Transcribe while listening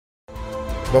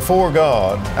Before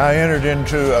God, I entered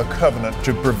into a covenant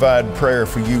to provide prayer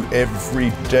for you every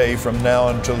day from now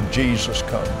until Jesus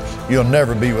comes. You'll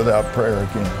never be without prayer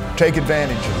again. Take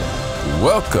advantage of it.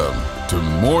 Welcome to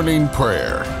Morning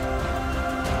Prayer.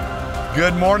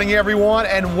 Good morning, everyone,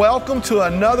 and welcome to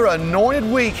another anointed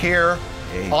week here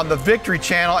on the Victory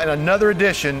Channel and another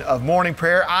edition of Morning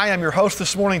Prayer. I am your host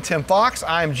this morning, Tim Fox.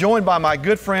 I am joined by my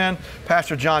good friend,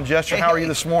 Pastor John Jester. How are you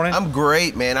this morning? I'm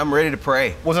great, man. I'm ready to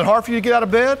pray. Was it hard for you to get out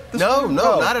of bed this morning?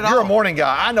 No, not at all. You're a morning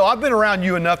guy. I know. I've been around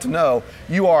you enough to know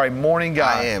you are a morning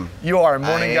guy. I am. You are a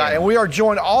morning guy. And we are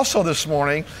joined also this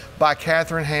morning by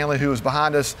Catherine Hanley, who is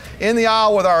behind us in the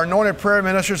aisle with our anointed prayer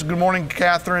ministers. Good morning,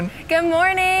 Catherine. Good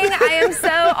morning. I am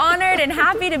so honored and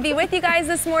happy to be with you guys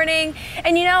this morning.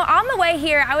 And you know, on the way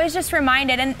here, I was just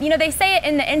reminded, and you know, they say it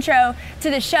in the intro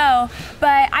to the show,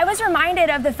 but I was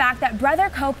reminded of the fact that Brother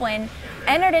Copeland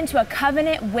entered into a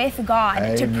covenant with God.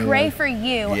 Amen. To pray for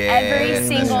you every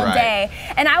single day.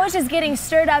 And I was just getting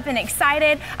stirred up and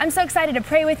excited. I'm so excited to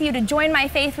pray with you, to join my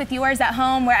faith with yours at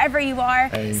home, wherever you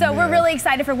are. Amen. So we're really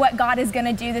excited for what God is going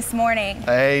to do this morning.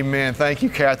 Amen. Thank you,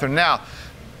 Catherine. Now,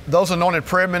 those anointed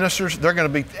prayer ministers, they're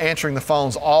going to be answering the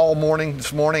phones all morning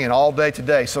this morning and all day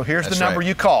today. So here's the number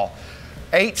you call,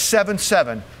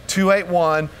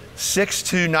 877-281-6297,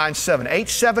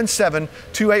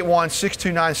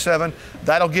 877-281-6297.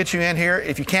 That'll get you in here.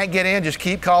 If you can't get in, just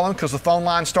keep calling because the phone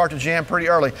lines start to jam pretty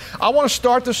early. I want to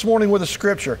start this morning with a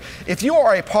scripture. If you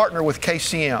are a partner with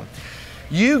KCM,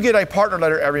 you get a partner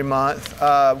letter every month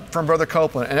from Brother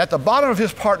Copeland. And at the bottom of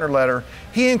his partner letter,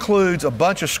 he includes a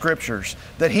bunch of scriptures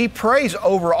that he prays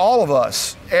over all of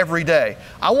us every day.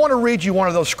 I want to read you one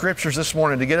of those scriptures this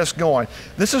morning to get us going.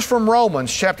 This is from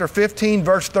Romans chapter 15,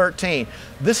 verse 13.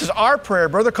 This is our prayer,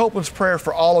 Brother Copeland's prayer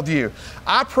for all of you.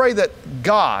 I pray that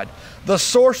God, the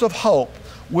source of hope,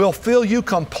 will fill you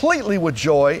completely with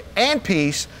joy and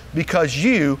peace because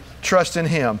you trust in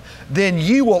Him. Then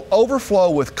you will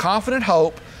overflow with confident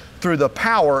hope through the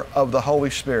power of the Holy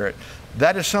Spirit.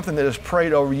 That is something that is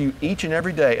prayed over you each and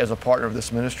every day as a partner of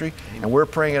this ministry, and we're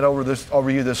praying it over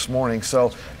you this morning.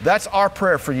 So that's our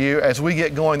prayer for you as we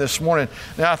get going this morning.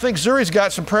 Now, I think Zuri's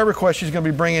got some prayer requests she's going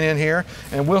to be bringing in here,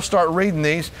 and we'll start reading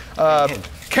these.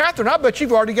 Catherine, I bet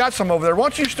you've already got some over there. Why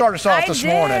don't you start us off this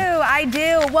morning? I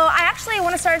do. Well, I actually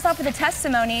want to start us off with a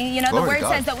testimony. You know, the word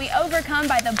says that we overcome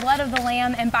by the blood of the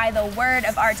Lamb and by the word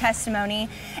of our testimony.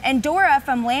 And Dora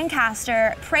from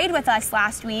Lancaster prayed with us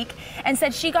last week and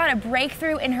said she got a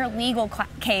breakthrough in her legal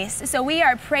case. So we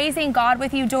are praising God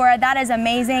with you, Dora. That is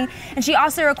amazing. And she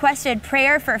also requested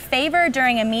prayer for favor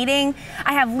during a meeting.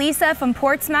 I have Lisa from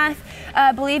Portsmouth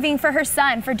believing for her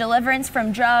son for deliverance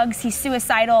from drugs. He's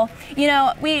suicidal. You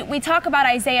know, we talk about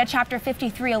Isaiah chapter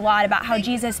 53 a lot, about how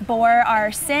Jesus bore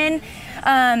our sin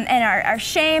and our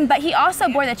shame, but He also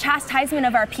bore the chastisement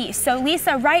of our peace. So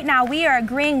Lisa, right now we are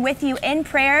agreeing with you in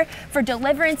prayer for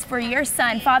deliverance for your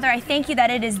son. Father, I thank you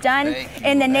that it is done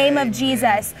in the name of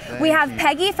Jesus. We have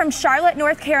Peggy from Charlotte,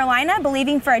 North Carolina,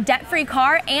 believing for a debt-free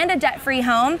car and a debt-free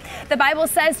home. The Bible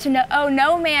says to owe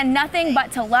no man nothing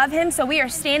but to love him. So we are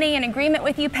standing in agreement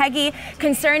with you, Peggy,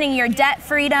 concerning your debt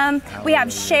freedom. We have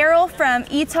Cheryl from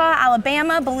Etah,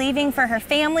 Alabama, believing for her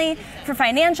family, for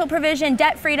financial provision,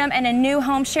 debt freedom, and a new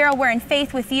home. Cheryl, we're in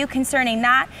faith with you concerning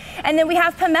that. And then we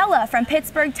have Pamela from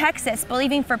Pittsburgh, Texas,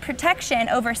 believing for protection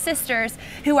over sisters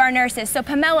who are nurses. So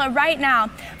Pamela, right now,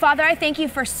 Father, I thank you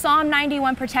for Psalm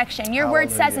 91 protection. Your word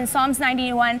says in Psalms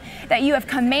 91 that you have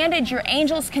commanded your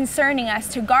angels concerning us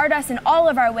to guard us in all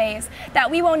of our ways, that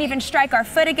we won't even strike our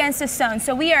foot against a stone.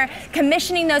 So we are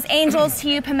commissioning those angels to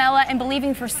you, Pamela, and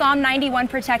believing for Psalm 91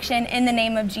 protection in the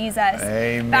name of Jesus.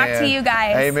 Amen. Back to you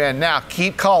guys. Amen. Now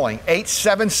keep calling,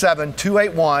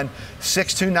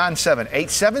 877-281-6297,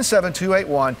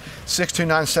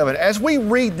 877-281-6297. As we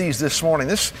read these this morning,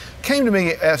 this came to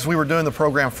me as we were doing the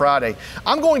program Friday.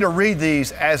 I'm going to read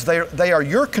these as they are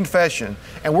your confession,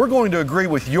 and we're going to agree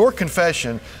with your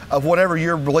confession of whatever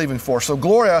you're believing for. So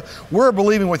Gloria, we're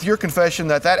believing with your confession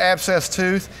that abscess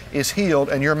tooth is healed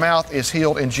and your mouth is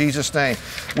healed in Jesus' name.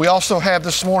 We also have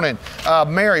this morning,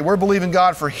 Mary, we're believing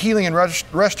God for healing and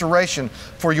restoration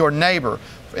for your neighbor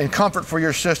and comfort for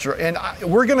your sister. And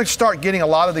we're going to start getting a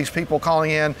lot of these people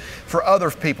calling in for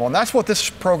other people. And that's what this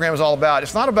program is all about.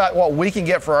 It's not about what we can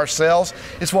get for ourselves.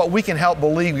 It's what we can help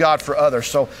believe God for others.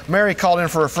 So Mary called in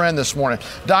for a friend this morning.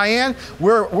 Diane,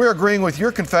 we're agreeing with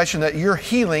your confession that your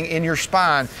healing in your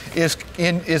spine is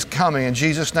is coming in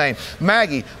Jesus' name.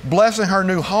 Maggie, blessing her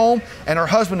new home, and her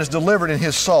husband is delivered in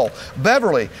his soul.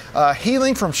 Beverly,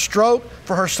 healing from stroke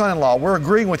for her son-in-law. We're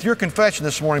agreeing with your confession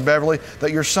this morning, Beverly,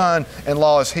 that your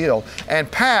son-in-law is healed. And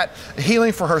Pat,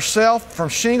 healing for herself from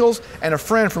shingles and a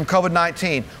friend from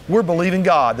COVID-19. We're believing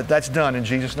God that that's done in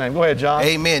Jesus' name. Go ahead, John.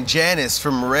 Amen. Janice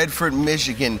from Redford,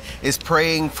 Michigan is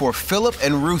praying for Philip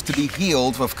and Ruth to be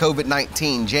healed of COVID-19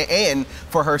 and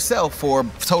for herself for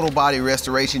total body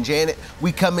restoration. Janet,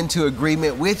 we come into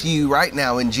agreement with you right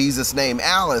now in Jesus' name.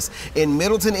 Alice in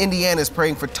Middleton, Indiana is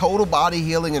praying for total body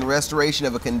healing and restoration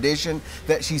of a condition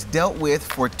that she's dealt with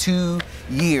for 2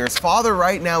 years. Father,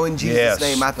 right now in Jesus'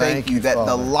 name, I thank you that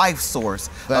the life source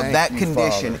of that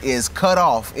condition is cut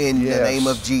off in the name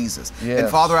of Jesus. And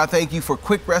Father, I thank you for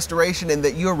quick restoration and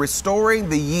that you're restoring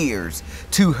the years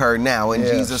to her now in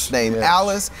Jesus' name.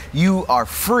 Alice, you are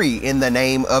free in the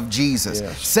name of Jesus.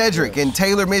 Cedric in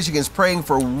Taylor, Michigan is praying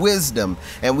for wisdom.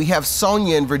 And we have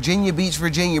Sonia in Virginia Beach,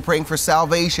 Virginia praying for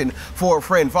salvation for a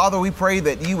friend. Father, we pray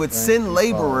that you would send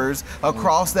laborers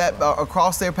across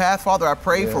their path. Father, I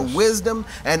pray for wisdom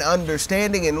and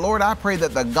understanding. And Lord, I pray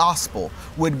that the gospel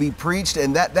would be preached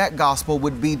and that gospel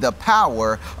would be the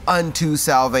power unto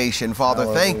salvation. Father,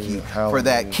 thank you for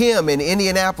that. Kim in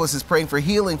Indianapolis is praying for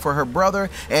healing for her brother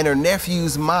and her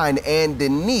nephew's mind. And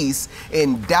Denise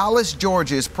in Dallas,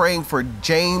 Georgia is praying for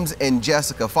James and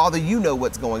Jessica. Father, you know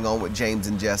what's going on with James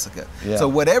and Jessica. So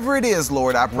whatever it is,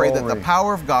 Lord, I pray that the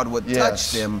power of God would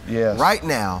touch them right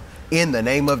now in the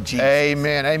name of Jesus.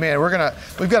 Amen. Amen.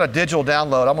 We've got a digital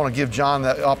download. I'm going to give John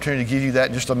the opportunity to give you that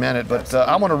in just a minute, but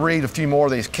I'm going to read a few more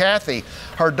of these. Kathy,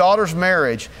 her daughter's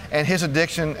marriage and his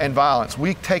addiction and violence.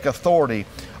 We take authority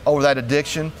over that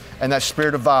addiction and that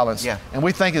spirit of violence. And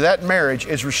we think that marriage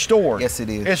is restored. Yes, it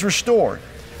is. It's restored.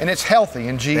 And it's healthy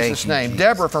in Jesus' name. Jesus.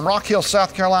 Deborah from Rock Hill,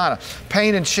 South Carolina,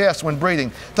 pain in chest when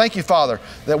breathing. Thank you, Father,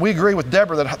 that we agree with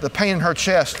Deborah that the pain in her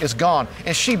chest is gone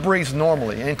and she breathes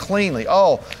normally and cleanly.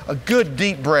 Oh, a good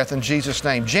deep breath in Jesus'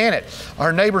 name. Janet,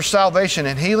 her neighbor's salvation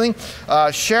and healing.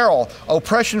 Cheryl,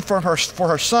 oppression for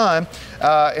her son,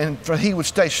 and for he would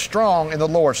stay strong in the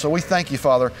Lord. So we thank you,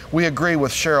 Father. We agree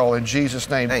with Cheryl in Jesus'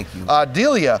 name. Thank you.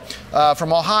 Delia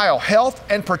from Ohio, health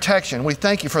and protection. We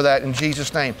thank you for that in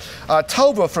Jesus' name.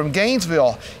 Tova from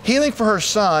Gainesville, healing for her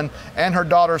son and her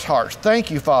daughter's hearts. Thank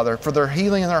you, Father, for their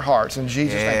healing in their hearts in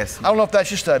Jesus' name. I don't know if that's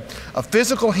just a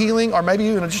physical healing or maybe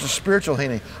even just a spiritual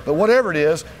healing, but whatever it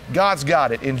is, God's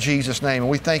got it in Jesus' name,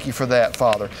 and we thank you for that,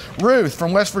 Father. Ruth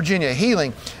from West Virginia,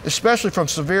 healing, especially from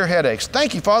severe headaches.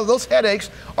 Thank you, Father. Those headaches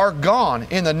are gone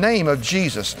in the name of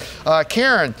Jesus.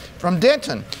 Karen from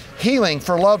Denton, healing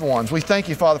for loved ones. We thank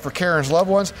you, Father, for Karen's loved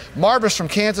ones. Marvis from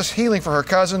Kansas, healing for her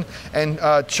cousin. And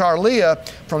Charlia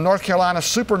from North Carolina,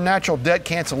 supernatural debt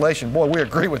cancellation. Boy, we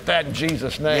agree with that in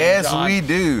Jesus' name. Yes, John. we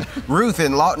do. Ruth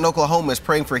in Lawton, Oklahoma is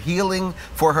praying for healing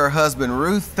for her husband.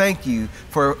 Ruth, thank you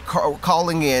for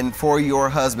calling in for your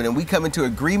husband. And we come into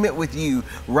agreement with you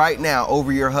right now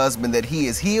over your husband that he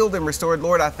is healed and restored.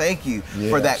 Lord, I thank you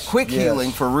for that quick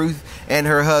healing for Ruth and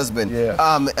her husband.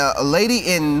 A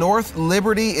lady in North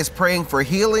Liberty is praying for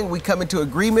healing. We come into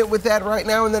agreement with that right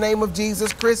now in the name of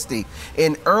Jesus. Christy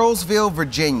in Earlsville,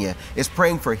 Virginia is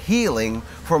praying for healing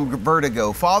from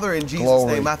vertigo. Father, in Jesus'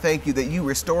 name, I thank you that you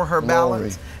restore her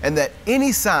balance and that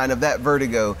any sign of that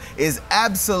vertigo is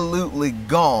absolutely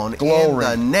gone in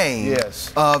the name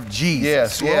of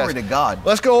Jesus. Glory to God.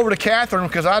 Let's go over to Catherine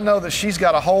because I know that she's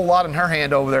got a whole lot in her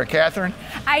hand over there. Catherine?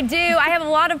 I do. I have a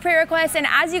lot of prayer requests, and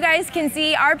as you guys can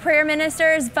see, our prayer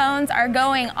ministers' phones are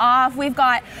going off. We've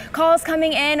got calls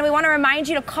coming in. We want to remind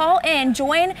you to call in.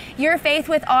 Join your faith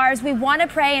with ours. We want to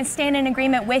pray and stand in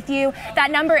agreement with you.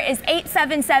 That number is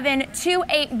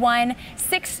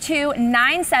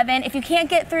 877-281-6297. If you can't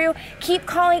get through, keep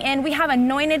calling in. We have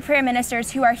anointed prayer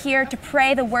ministers who are here to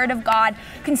pray the word of God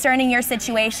concerning your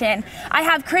situation. I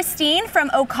have Christine from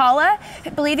Ocala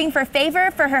believing for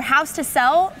favor for her house to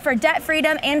sell, for debt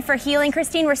freedom, and for healing.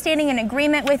 Christine, we're standing in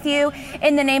agreement with you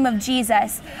in the name of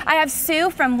Jesus. I have Sue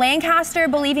from Lancaster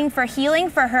believing for healing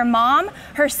for her mom,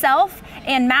 herself,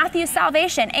 and Matthew's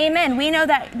salvation. Amen. We know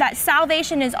that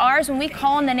salvation is ours when we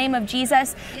call in the name of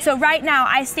Jesus. So right now,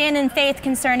 I stand in faith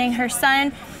concerning her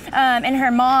son and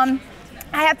her mom.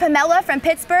 I have Pamela from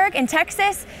Pittsburgh in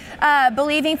Texas,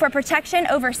 believing for protection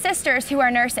over sisters who are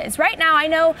nurses. Right now, I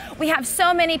know we have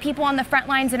so many people on the front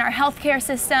lines in our healthcare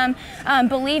system,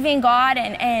 believing God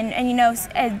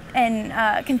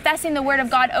and confessing the word of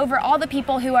God over all the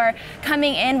people who are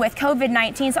coming in with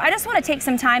COVID-19. So I just want to take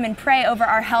some time and pray over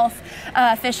our health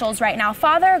officials right now.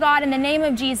 Father God, in the name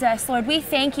of Jesus, Lord, we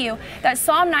thank you that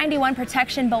Psalm 91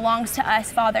 protection belongs to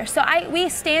us, Father. So we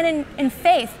stand in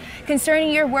faith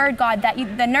concerning your word, God, that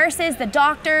the nurses, the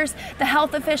doctors, the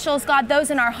health officials, God,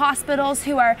 those in our hospitals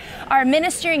who are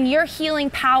ministering your healing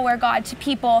power, God, to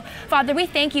people. Father, we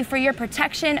thank you for your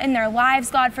protection in their lives,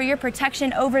 God, for your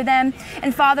protection over them.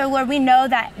 And Father, Lord, we know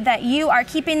that you are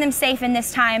keeping them safe in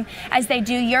this time as they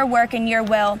do your work and your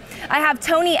will. I have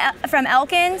Tony from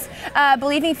Elkins,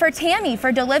 believing for Tammy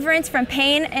for deliverance from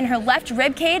pain in her left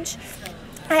rib cage.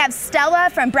 I have Stella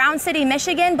from Brown City,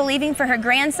 Michigan, believing for her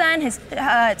grandson,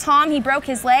 Tom, he broke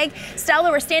his leg. Stella,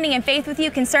 we're standing in faith with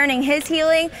you concerning his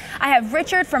healing. I have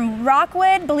Richard from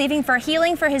Rockwood, believing for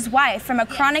healing for his wife from a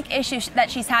chronic issue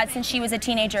that she's had since she was a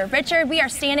teenager. Richard, we are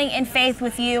standing in faith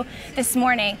with you this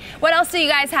morning. What else do you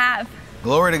guys have?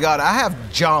 Glory to God. I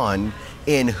have John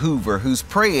in Hoover, who's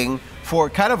praying for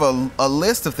kind of a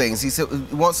list of things. He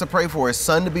wants to pray for his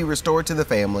son to be restored to the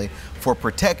family, for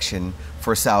protection,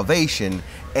 for salvation,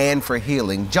 and for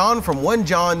healing. John, from one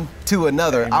John to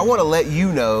another, I want to let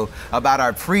you know about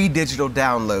our free digital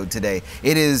download today.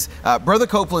 It is Brother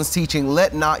Copeland's teaching,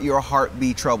 Let Not Your Heart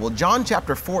Be Troubled. John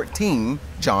chapter 14,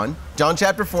 John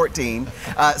chapter 14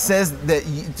 says that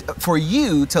for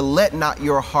you to let not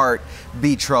your heart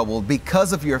be troubled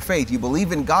because of your faith. You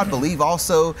believe in God, believe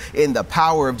also in the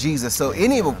power of Jesus. So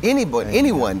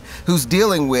anyone who's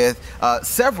dealing with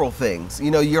several things,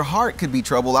 your heart could be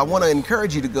troubled. I want to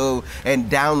encourage you to go and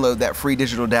download that free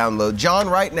digital download. John,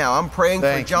 right now, I'm praying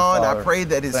for John. I pray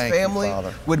that his family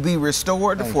would be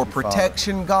restored for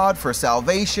protection, God, for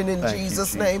salvation in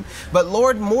Jesus' name. But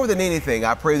Lord, more than anything,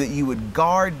 I pray that you would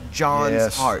guard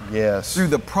John's heart through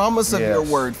the promise of your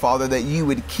word, Father, that you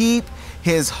would keep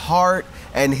his heart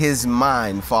and his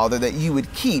mind, Father, that you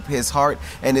would keep his heart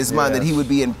and his mind, that he would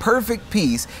be in perfect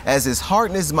peace as his heart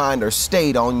and his mind are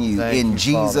stayed on you. In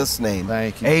Jesus' name.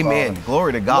 Thank you, amen. Father.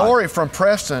 Glory to God. Lori from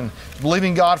Preston,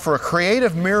 believing God for a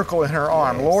creative miracle in her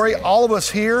arm. Lori, all of us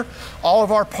here, all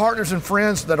of our partners and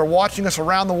friends that are watching us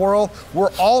around the world,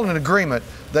 we're all in agreement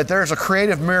that there's a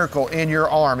creative miracle in your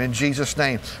arm in Jesus'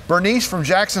 name. Bernice from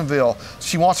Jacksonville,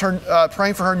 she wants her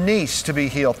praying for her niece to be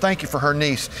healed. Thank you for her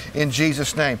niece in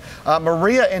Jesus' name.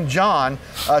 Maria and John,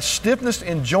 stiffness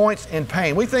in joints and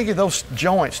pain. We think of those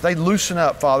joints, they loosen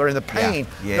up, Father, and the pain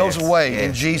goes away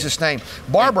in Jesus' name.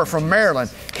 Barbara from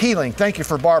Maryland, healing. Thank you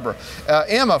for Barbara.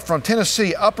 Emma from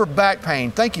Tennessee, upper back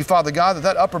pain. Thank you, Father God,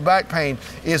 that upper back pain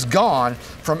is gone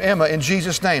from Emma in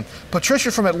Jesus' name.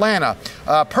 Patricia from Atlanta,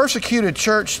 persecuted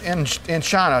church in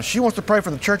China. She wants to pray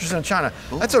for the churches in China.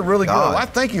 That's a really good one. I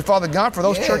thank you, Father God, for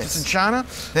those churches in China.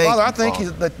 Father, I thank you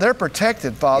that they're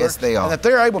protected, Father. Yes, they are. And that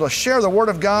they're able to share the word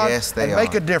of God and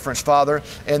make are. a difference, Father,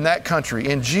 in that country.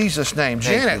 In Jesus' name.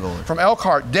 Thank Janet you, from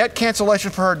Elkhart, debt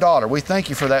cancellation for her daughter. We thank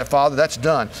you for that, Father. That's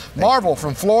done. Marvel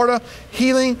from Florida,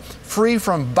 healing, free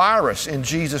from virus in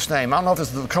Jesus' name. I don't know if it's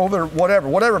the COVID or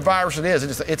whatever virus it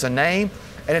is. It's a name.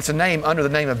 And it's a name under the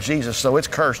name of Jesus, so it's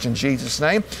cursed in Jesus'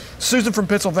 name. Susan from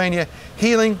Pennsylvania,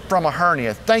 healing from a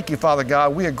hernia. Thank you, Father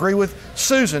God. We agree with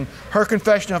Susan. Her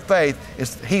confession of faith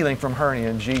is healing from hernia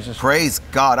in Jesus' name. Praise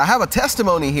God. I have a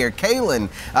testimony here. Kaylin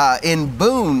in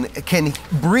Boone can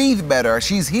breathe better.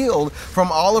 She's healed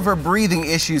from all of her breathing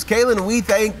issues.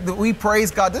 Kaylin, we praise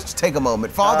God. Just take a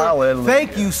moment. Father,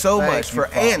 thank you so much for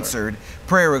answered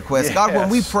prayer requests. God, when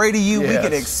we pray to you, we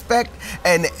can expect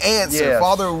an answer.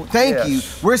 Father, thank you.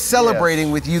 We're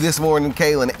celebrating with you this morning,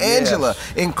 Kaylin. Angela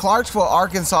in Clarksville,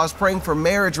 Arkansas is praying for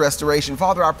marriage restoration.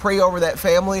 Father, I pray over that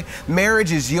family.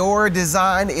 Marriage is your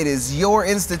design. It is your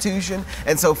institution.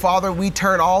 And so, Father, we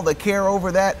turn all the care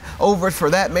over for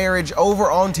that marriage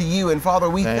over onto you. And Father,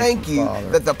 we thank you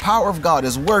that the power of God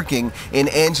is working in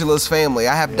Angela's family.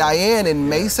 I have Diane in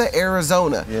Mesa,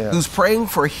 Arizona, who's praying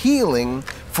for healing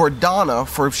for Donna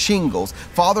for shingles.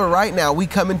 Father, right now we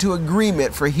come into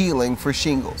agreement for healing for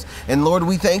shingles. And Lord,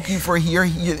 we thank you for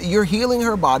you're healing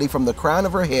her body from the crown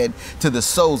of her head to the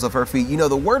soles of her feet. You know,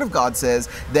 the Word of God says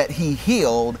that He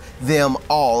healed them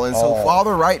all. And so,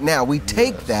 Father, right now we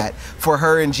take that for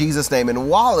her in Jesus' name. And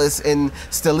Wallace in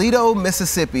Toledo,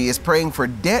 Mississippi is praying for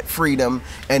debt freedom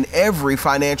and every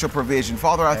financial provision.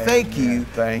 Father, I thank you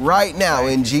right now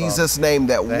in Jesus' name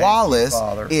that Wallace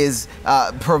is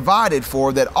provided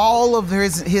for, that all of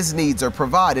his needs are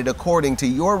provided according to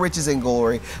your riches and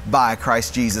glory by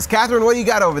Christ Jesus. Catherine, what do you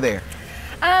got over there?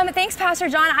 Thanks, Pastor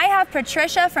John. I have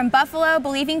Patricia from Buffalo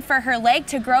believing for her leg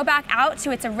to grow back out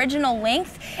to its original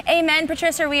length. Amen,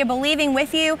 Patricia, we are believing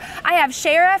with you. I have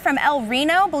Shara from El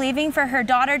Reno believing for her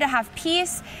daughter to have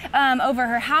peace over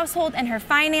her household and her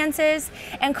finances.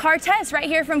 And Cartez right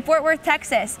here from Fort Worth,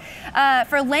 Texas,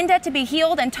 for Linda to be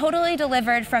healed and totally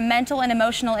delivered from mental and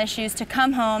emotional issues to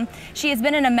come home. She has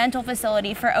been in a mental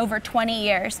facility for over 20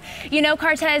 years. You know,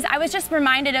 Cartez, I was just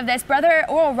reminded of this. Brother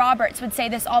Oral Roberts would say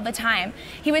this all the time.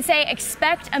 He would say,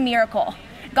 expect a miracle.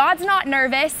 God's not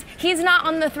nervous. He's not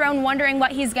on the throne wondering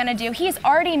what he's going to do. He's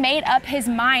already made up his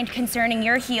mind concerning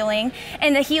your healing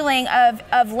and the healing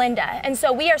of Linda. And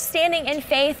so we are standing in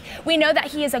faith. We know that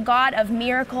he is a God of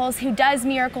miracles who does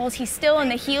miracles. He's still in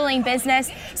the healing business.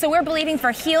 So we're believing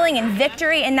for healing and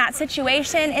victory in that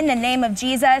situation in the name of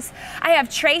Jesus. I have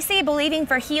Tracy believing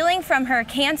for healing from her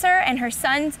cancer and her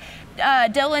son's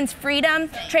Dylan's freedom.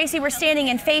 Tracy, we're standing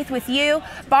in faith with you.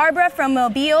 Barbara from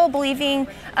Mobile believing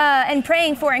and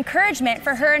praying for encouragement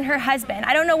for her and her husband.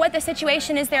 I don't know what the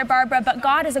situation is there, Barbara, but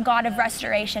God is a God of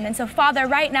restoration. And so, Father,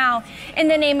 right now, in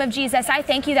the name of Jesus, I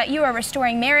thank you that you are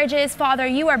restoring marriages. Father,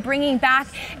 you are bringing back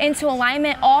into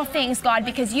alignment all things, God,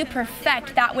 because you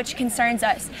perfect that which concerns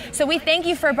us. So we thank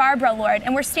you for Barbara, Lord,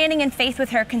 and we're standing in faith with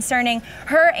her concerning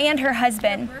her and her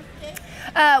husband.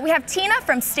 We have Tina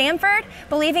from Stamford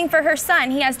believing for her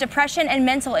son. He has depression and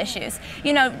mental issues.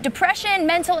 You know, depression,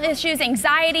 mental issues,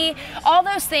 anxiety, all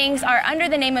those things are under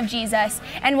the name of Jesus.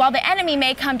 And while the enemy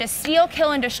may come to steal,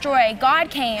 kill, and destroy, God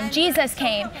came, Jesus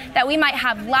came, that we might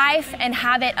have life and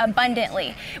have it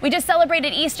abundantly. We just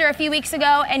celebrated Easter a few weeks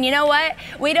ago, and you know what?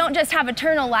 We don't just have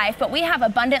eternal life, but we have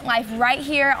abundant life right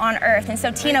here on earth. And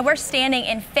so, Tina, we're standing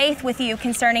in faith with you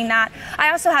concerning that.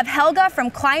 I also have Helga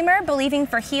from Clymer believing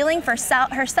for healing for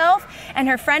herself and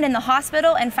her friend in the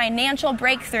hospital and financial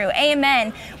breakthrough.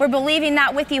 Amen. We're believing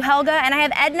that with you, Helga. And I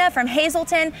have Edna from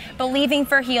Hazleton believing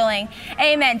for healing.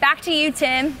 Amen. Back to you,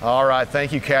 Tim. All right.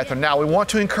 Thank you, Catherine. Now, we want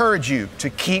to encourage you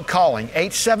to keep calling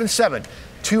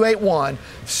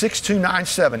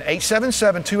 877-281-6297.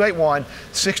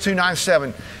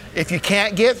 877-281-6297. If you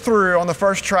can't get through on the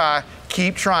first try,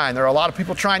 keep trying. There are a lot of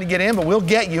people trying to get in, but we'll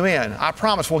get you in. I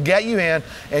promise we'll get you in,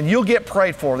 and you'll get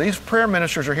prayed for. These prayer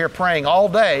ministers are here praying all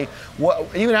day.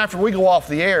 Even after we go off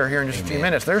the air here in just a few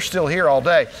minutes, they're still here all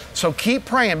day. So keep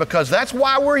praying, because that's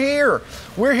why we're here.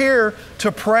 We're here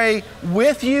to pray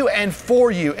with you and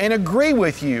for you and agree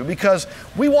with you, because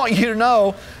we want you to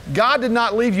know God did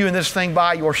not leave you in this thing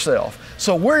by yourself.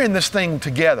 So we're in this thing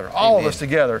together, all of us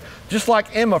together. Just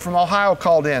like Emma from Ohio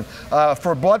called in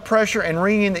for blood pressure and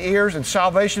ringing in the ears and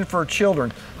salvation for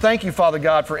children. Thank you, Father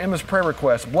God, for Emma's prayer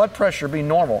request. Blood pressure be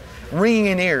normal. Ringing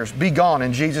in ears be gone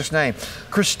in Jesus' name.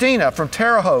 Christina from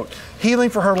Terre Haute, healing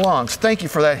for her lungs. Thank you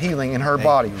for that healing in her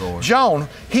body. Joan,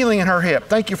 healing in her hip.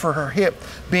 Thank you for her hip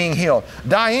being healed.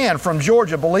 Diane from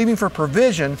Georgia, believing for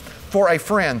provision for a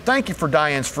friend. Thank you for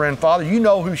Diane's friend, Father. You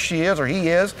know who she is or he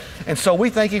is. And so we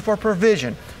thank you for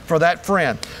provision for that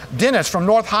friend. Dennis from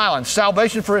North Highlands,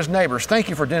 salvation for his neighbors. Thank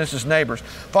you for Dennis's neighbors.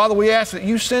 Father, we ask that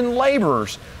you send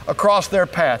laborers across their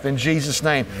path in Jesus'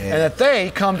 name, and that they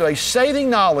come to a saving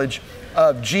knowledge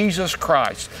of Jesus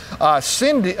Christ.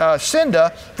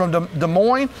 Cinda from Des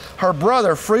Moines, her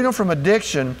brother, freedom from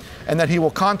addiction, and that he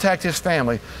will contact his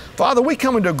family. Father, we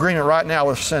come into agreement right now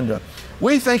with Cinda.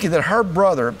 We thank you that her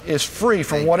brother is free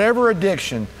from whatever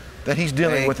addiction that he's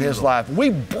dealing with in his life.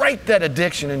 We break that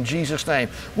addiction in Jesus' name.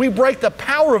 We break the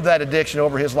power of that addiction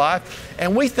over his life,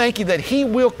 and we thank you that he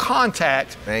will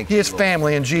contact his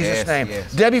family in Jesus' name.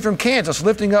 Debbie from Kansas,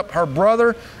 lifting up her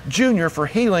brother, Junior, for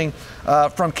healing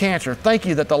from cancer. Thank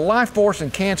you that the life force in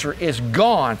cancer is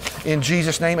gone in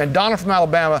Jesus' name. And Donna from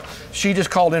Alabama, she just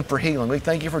called in for healing. We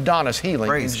thank you for Donna's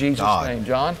healing in Jesus' name.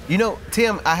 John? You know,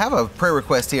 Tim, I have a prayer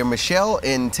request here. Michelle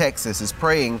in Texas is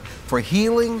praying for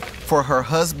healing for her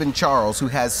husband, Charles, who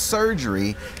has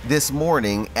surgery this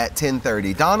morning at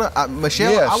 10:30. Donna,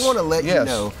 Michelle, I want to let you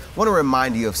know, I want to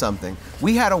remind you of something.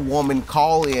 We had a woman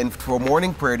call in for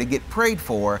morning prayer to get prayed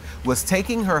for, was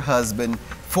taking her husband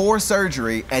for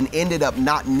surgery and ended up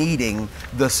not needing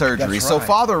the surgery. So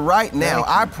Father, right now,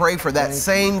 I pray for that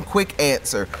same quick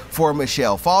answer for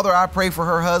Michelle. Father, I pray for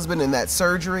her husband in that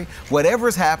surgery.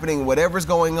 Whatever's happening, whatever's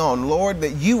going on, Lord,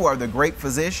 that you are the great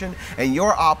physician and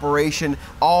your operation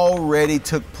already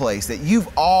took place, that you've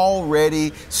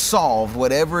already solved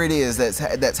whatever it is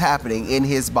that's happening in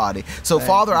his body. So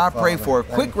Father, I pray for a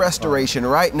quick restoration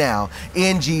right now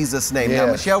in Jesus' name. Now,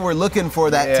 Michelle, we're looking for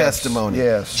that testimony.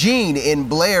 Jean in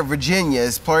Blair, Virginia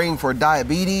is praying for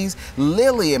diabetes.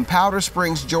 Lily in Powder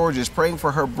Springs, Georgia is praying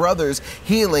for her brother's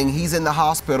healing. He's in the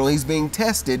hospital. He's being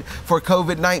tested for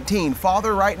COVID-19.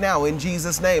 Father, right now, in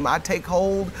Jesus' name, I take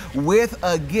hold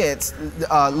against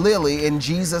Lily in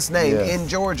Jesus' name in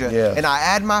Georgia. And I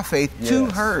add my faith to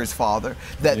hers, Father,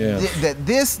 that, that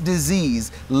this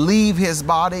disease leave his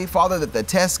body, Father, that the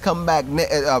tests come back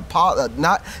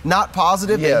not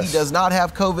positive, that he does not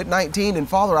have COVID-19. And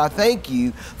Father, I thank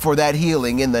you for that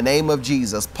healing in the name of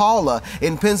Jesus. Paula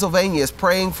in Pennsylvania is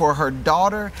praying for her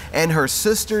daughter and her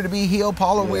sister to be healed.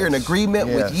 Paula, we're in agreement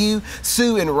with you.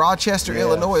 Sue in Rochester,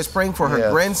 Illinois is praying for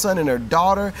her grandson and her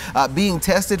daughter being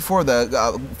tested for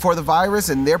the virus,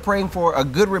 and they're praying for a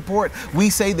good report. We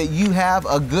say that you have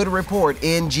a good report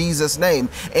in Jesus' name.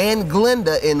 And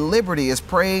Glenda in Liberty is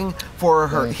praying for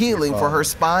her healing for her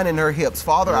spine and her hips.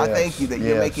 Father, I thank you that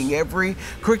you're making every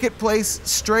crooked place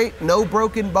straight, no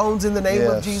broken bones in the name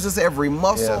of Jesus. Every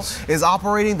muscle is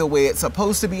operating the way it's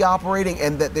supposed to be operating,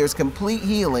 and that there's complete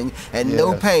healing and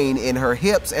no pain in her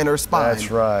hips and her spine.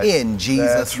 That's right. In Jesus'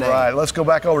 name. That's right. Let's go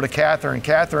back over to Catherine.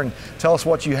 Catherine, tell us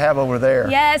what you have over there.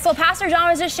 Yes, well, Pastor John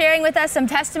was just sharing with us some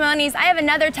testimonies. I have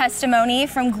another testimony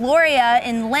from Gloria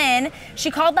in Lynn. She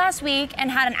called last week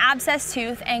and had an abscessed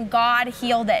tooth, and God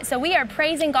healed it. So we are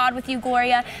praising God with you,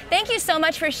 Gloria. Thank you so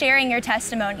much for sharing your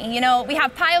testimony. You know, we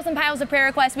have piles and piles of prayer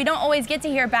requests. We don't always get to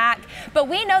hear back, but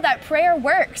we know that prayer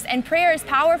works and prayer is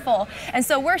powerful. And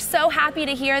so we're so happy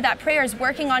to hear that prayer is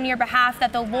working on your behalf,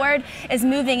 that the Lord is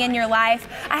moving in your life.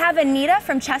 I have Anita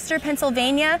from Chester,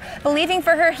 Pennsylvania, believing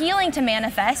for her healing to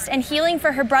manifest and healing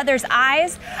for her brother's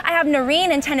eyes. I have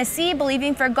Noreen in Tennessee,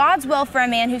 believing for God's will for a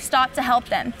man who stopped to help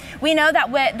them. We know that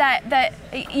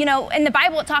you know, in the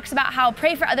Bible it talks about how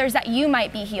pray for others that you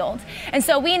might be healed. And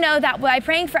so we know that by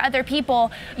praying for other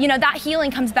people, you know, that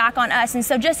healing comes back on us. And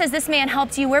so just as this man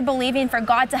helped you, we're believing for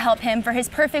God to help him, for his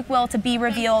perfect will to be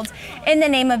revealed in the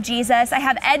name of Jesus. I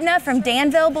have Edna from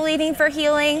Danville believing for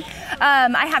healing.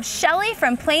 I have Shelly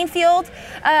from Plainfield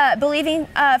believing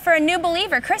for a new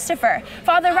believer, Christopher.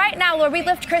 Father, right now, Lord, we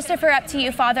lift Christopher up to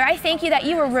you, Father. I thank you that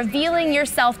you are revealing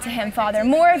yourself to him, Father.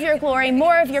 More of your glory,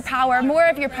 more of your power, more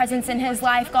of your presence in his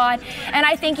life, God. And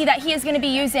I thank you that he is going to be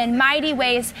used in mighty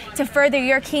ways to further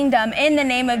your kingdom in the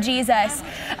name of Jesus.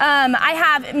 I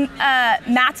have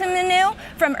Matamanu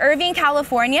from Irvine,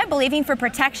 California, believing for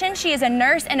protection. She is a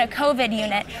nurse in a COVID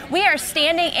unit. We are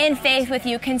standing in faith with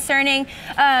you concerning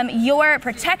your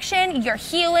protection, your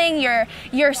healing, your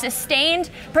sustained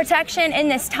protection in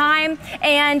this time.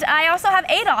 And I also have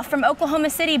Adolph from Oklahoma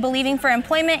City, believing for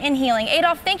employment and healing.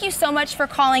 Adolph, thank you so much for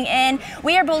calling in.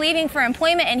 We are believing for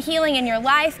employment and healing in your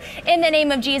life in the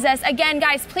name of Jesus. Again,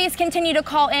 guys, please continue to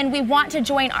call in. We want to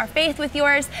join our faith with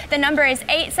yours. The number is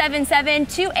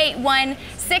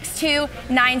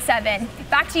 877-281-6297.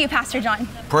 Back to you, Pastor John.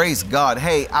 Praise God.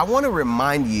 Hey, I want to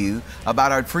remind you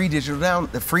about our free digital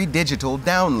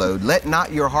download, Let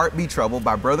Not Your Heart Be Troubled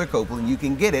by Brother Copeland. You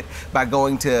can get it by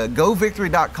going to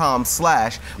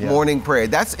govictory.com/morning prayer.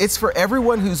 It's for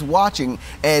everyone who's watching,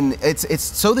 and it's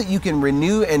so that you can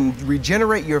renew and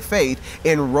regenerate your faith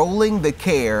in rolling the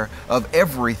care of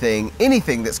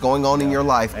anything that's going on in your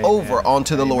life over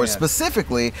onto the Lord.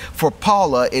 Specifically for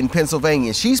Paula in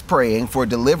Pennsylvania. She's praying for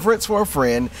deliverance for a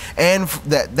friend, and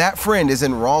that friend is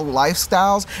in wrong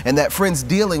lifestyles, and that friend's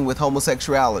dealing with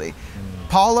homosexuality.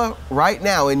 Paula, right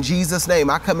now, in Jesus' name,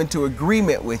 I come into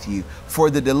agreement with you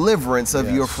for the deliverance of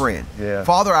your friend.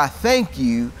 Father, I thank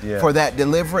you for that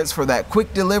deliverance, for that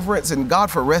quick deliverance, and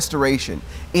God, for restoration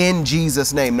in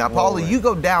Jesus' name. Now, Paula, you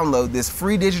go download this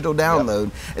free digital download,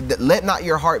 Let Not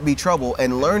Your Heart Be Troubled,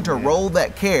 and learn to roll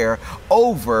that care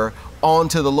over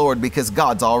onto the Lord, because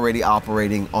God's already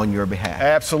operating on your behalf.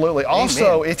 Absolutely.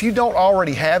 Also, if you don't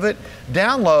already have it,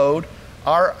 download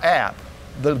our app,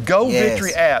 the Go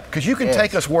Victory app, because you can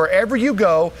take us wherever you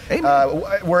go,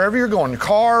 wherever you're going,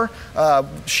 car,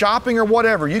 shopping or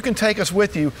whatever. You can take us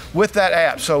with you with that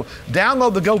app. So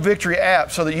download the Go Victory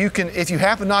app so that you can, if you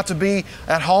happen not to be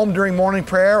at home during morning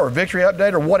prayer or Victory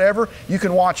Update or whatever, you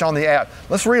can watch on the app.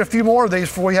 Let's read a few more of these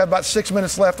before we have about 6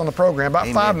 minutes left on the program, about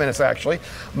 5 minutes actually.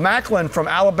 Macklin from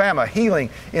Alabama, healing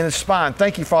in his spine.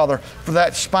 Thank you, Father, for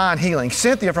that spine healing.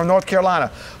 Cynthia from North Carolina,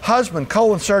 husband,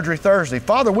 colon surgery Thursday.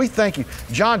 Father, we thank you.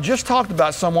 John just talked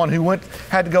about someone who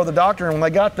had to go to the doctor, and when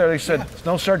they got there, they said,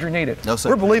 no surgery needed. No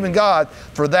surgery. We're believing God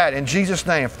for that in Jesus'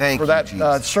 name, for that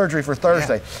surgery for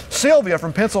Thursday. Sylvia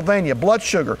from Pennsylvania, blood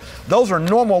sugar. Those are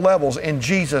normal levels in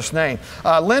Jesus' name.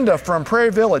 Linda from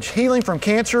Prairie Village, healing from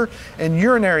cancer and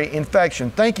urinary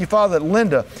infection. Thank you, Father, that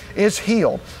Linda is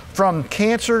healed. from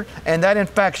cancer and that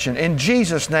infection. In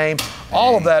Jesus' name,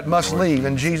 all of that must leave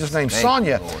in Jesus' name.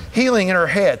 Sonia, healing in her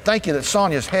head. Thank you that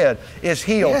Sonia's head is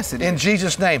healed in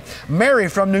Jesus' name. Mary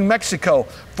from New Mexico,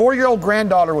 4-year-old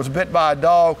granddaughter was bit by a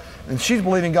dog, and she's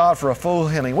believing God for a full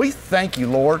healing. We thank you,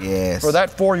 Lord, for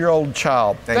that 4-year-old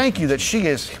child. Thank you that she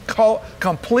is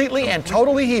completely and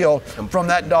totally healed from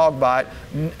that dog bite,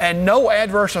 and no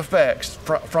adverse effects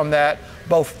from that,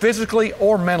 both physically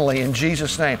or mentally, in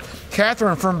Jesus' name.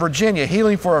 Catherine from Virginia,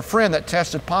 healing for a friend that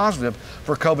tested positive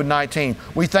for COVID-19.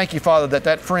 We thank you, Father, that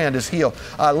that friend is healed.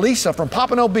 Lisa from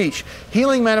Pompano Beach,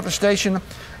 healing manifestation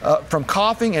from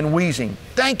coughing and wheezing.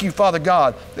 Thank you, Father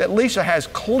God, that Lisa has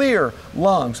clear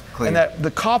lungs and that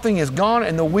the coughing is gone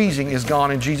and the wheezing is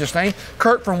gone in Jesus' name.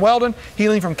 Kurt from Weldon,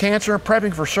 healing from cancer,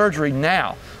 prepping for surgery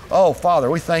now. Oh, Father,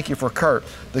 we thank you for Kurt.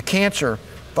 The cancer,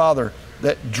 Father,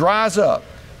 that dries up,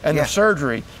 and the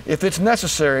surgery, if it's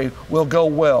necessary, will go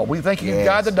well. We thank you.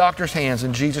 Guide the doctor's hands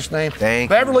in Jesus' name.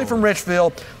 Beverly from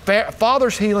Richfield,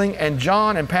 Father's healing, and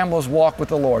John and Pamela's walk with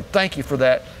the Lord. Thank you for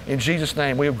that. In Jesus'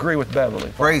 name, we agree with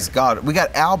Beverly. Praise God. We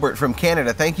got Albert from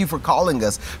Canada. Thank you for calling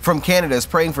us from Canada. Is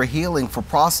praying for healing for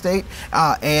prostate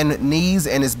and knees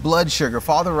and his blood sugar.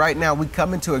 Father, right now we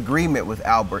come into agreement with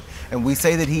Albert, and we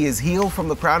say that he is healed from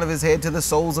the crown of his head to the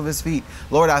soles of his feet.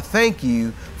 Lord, I thank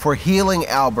you for healing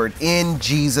Albert in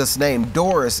Jesus' name.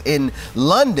 Doris in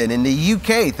London in the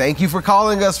UK, thank you for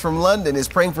calling us from London, is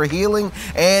praying for healing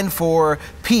and for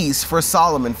peace for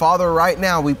Solomon. Father, right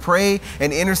now we pray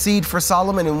and intercede for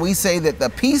Solomon, and we say that the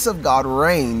peace of God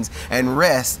reigns and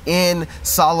rests in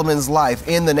Solomon's life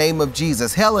in the name of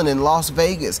Jesus. Helen in Las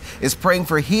Vegas is praying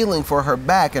for healing for her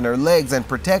back and her legs and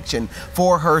protection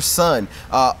for her son.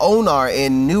 Onar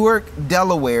in Newark,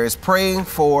 Delaware is praying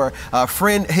for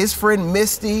his friend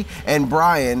Misty and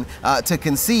Brian to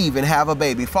conceive and have a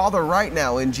baby. Father, right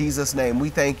now in Jesus' name, we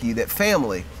thank you that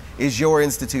family is your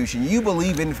institution. You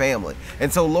believe in family.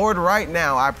 And so, Lord, right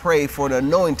now, I pray for an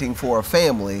anointing for a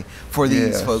family for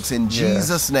these folks in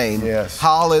Jesus' name.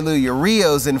 Hallelujah.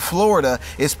 Rio's in Florida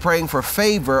is praying for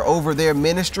favor over their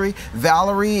ministry.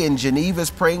 Valerie in Geneva is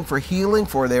praying for healing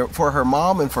for her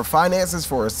mom and for finances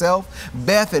for herself.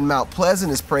 Beth in Mount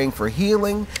Pleasant is praying for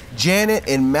healing. Janet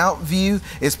in Mount View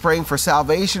is praying for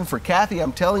salvation for Kathy.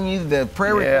 I'm telling you, the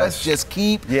prayer requests just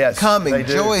keep coming.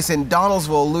 Joyce in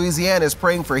Donaldsville, Louisiana is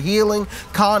praying for healing.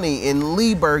 Connie in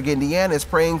Leesburg, Indiana is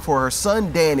praying for her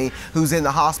son Danny, who's in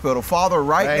the hospital. Father,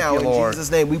 right now in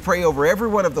Jesus' name, we pray over every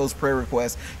one of those prayer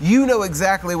requests. You know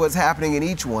exactly what's happening in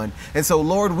each one. And so,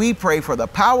 Lord, we pray for the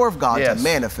power of God to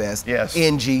manifest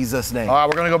in Jesus' name. All right,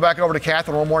 we're going to go back over to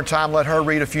Catherine one more time, let her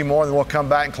read a few more, and then we'll come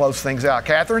back and close things out.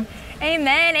 Catherine?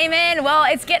 Amen, amen.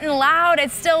 Well, it's getting loud.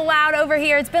 It's still loud over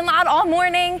here. It's been loud all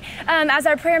morning as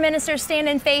our prayer ministers stand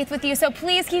in faith with you. So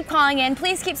please keep calling in.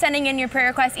 Please keep sending in your prayer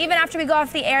requests. Even after we go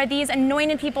off the air, these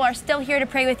anointed people are still here to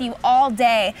pray with you all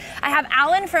day. I have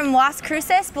Alan from Las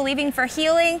Cruces believing for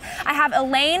healing. I have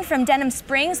Elaine from Denham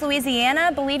Springs,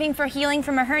 Louisiana, believing for healing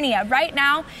from a hernia. Right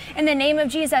now, in the name of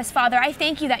Jesus, Father, I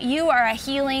thank you that you are a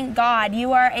healing God.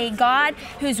 You are a God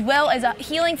whose will is a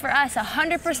healing for us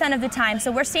 100% of the time.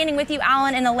 So we're standing with you,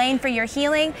 Alan and Elaine, for your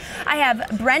healing. I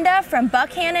have Brenda from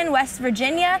Buckhannon, West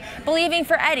Virginia, believing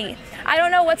for Eddie. I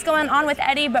don't know what's going on with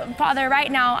Eddie, but Father,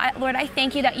 right now, Lord, I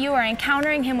thank you that you are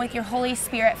encountering him with your Holy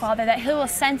Spirit, Father, that he will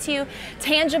sense you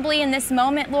tangibly in this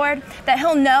moment, Lord, that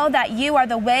he'll know that you are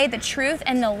the way, the truth,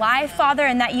 and the life, Father,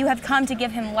 and that you have come to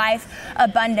give him life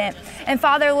abundant. And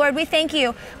Father, Lord, we thank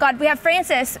you. God, we have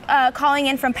Frances calling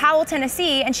in from Powell,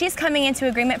 Tennessee, and she's coming into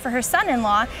agreement for her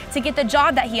son-in-law to get the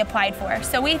job that he applied for.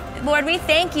 So Lord, we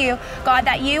thank you, God,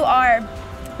 that you are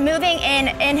moving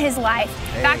in his life.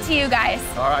 Back to you guys.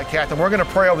 All right, Catherine, we're going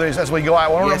to pray over these as we go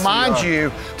out. I want to remind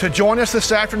you to join us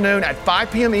this afternoon at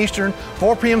 5 p.m. Eastern,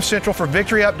 4 p.m. Central for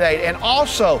Victory Update. And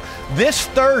also, this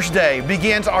Thursday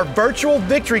begins our virtual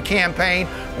Victory campaign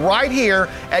right here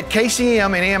at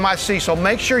KCM and EMIC. So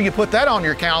make sure you put that on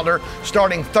your calendar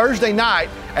starting Thursday night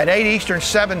at 8 Eastern,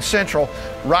 7 Central,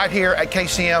 right here at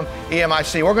KCM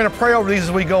EMIC. We're going to pray over these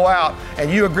as we go out, and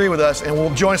you agree with us, and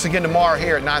we'll join us again tomorrow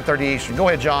here at 9:30 Eastern. Go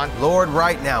ahead, John. Lord,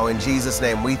 right now, in Jesus'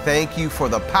 name, we thank you for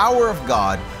the power of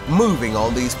God moving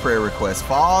on these prayer requests.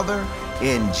 Father,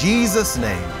 in Jesus'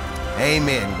 name,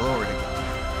 amen. Glory to God.